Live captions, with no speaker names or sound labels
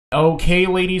Okay,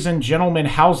 ladies and gentlemen,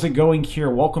 how's it going here?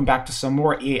 Welcome back to some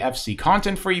more AFC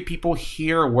content for you people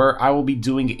here, where I will be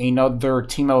doing another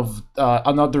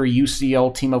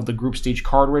UCL team of the group stage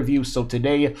card review. So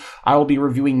today I will be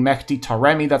reviewing Mehdi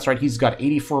Taremi. That's right, he's got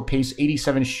 84 pace,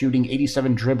 87 shooting,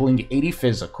 87 dribbling, 80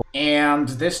 physical. And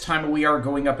this time we are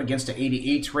going up against an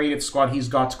 88 rated squad. He's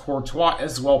got Courtois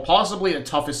as well, possibly the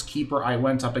toughest keeper I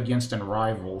went up against in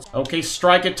Rivals. Okay,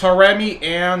 strike it, Taremi,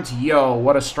 and yo,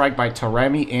 what a strike by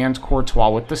Taremi and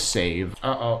Courtois with the save.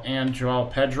 And Joao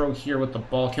Pedro here with the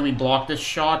ball. Can we block this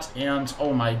shot? And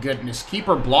oh my goodness,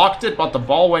 keeper blocked it, but the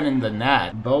ball went in the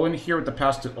net. Bowen here with the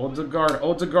pass to Odegaard.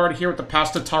 Odegaard here with the pass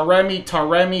to Taremi.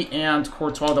 Taremi and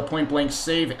Courtois, the point-blank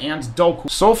save, and Doku.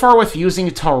 So far with using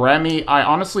Taremi, I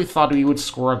honestly thought we would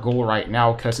score a goal right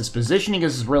now because his positioning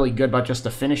is really good, but just the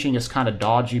finishing is kind of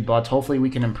dodgy, but hopefully we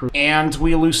can improve. And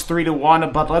we lose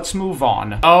 3-1, but let's move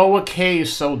on. Okay,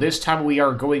 so this time we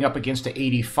are going up against the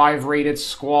 85 rated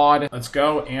squad. Let's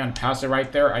go and pass it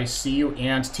right there. I see you,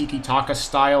 and tiki-taka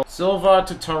style. Silva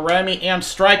to Taremi, and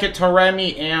strike it,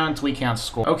 Taremi, and we can't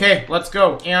score. Okay, let's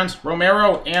go. And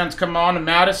Romero, and come on,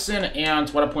 Madison, and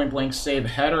what a point-blank save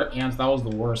header, and that was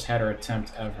the worst header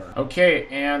attempt ever. Okay,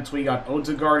 and we got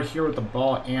Odegaard here with the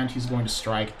ball, and he's going to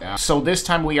strike that. So this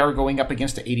time we are going up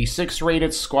against the 86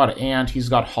 rated squad, and he's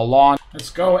got Haaland. Let's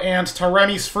go, and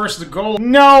Taremi's first goal.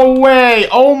 No way!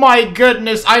 Oh my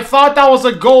goodness, I thought that was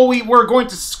a goal we were going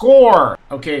to score.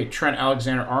 Okay, Trent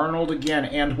Alexander-Arnold again,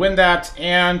 and win that,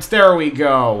 and there we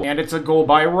go. And it's a goal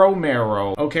by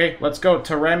Romero. Okay, let's go.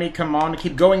 Taremi, come on,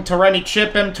 keep going. Taremi,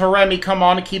 chip him. Taremi, come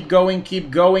on, keep going,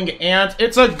 and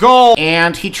it's a goal.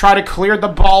 And he tried to clear the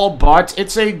ball, but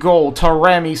it's a goal.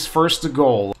 Taremi's first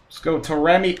goal. Let's go,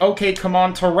 Taremi. Okay, come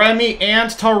on, Taremi, and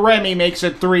Taremi makes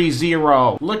it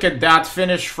 3-0. Look at that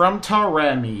finish from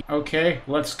Taremi. Okay,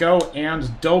 let's go, and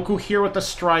Doku here with the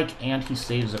strike, and he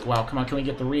saves it. Wow, come on, can we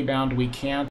get the rebound? We can't.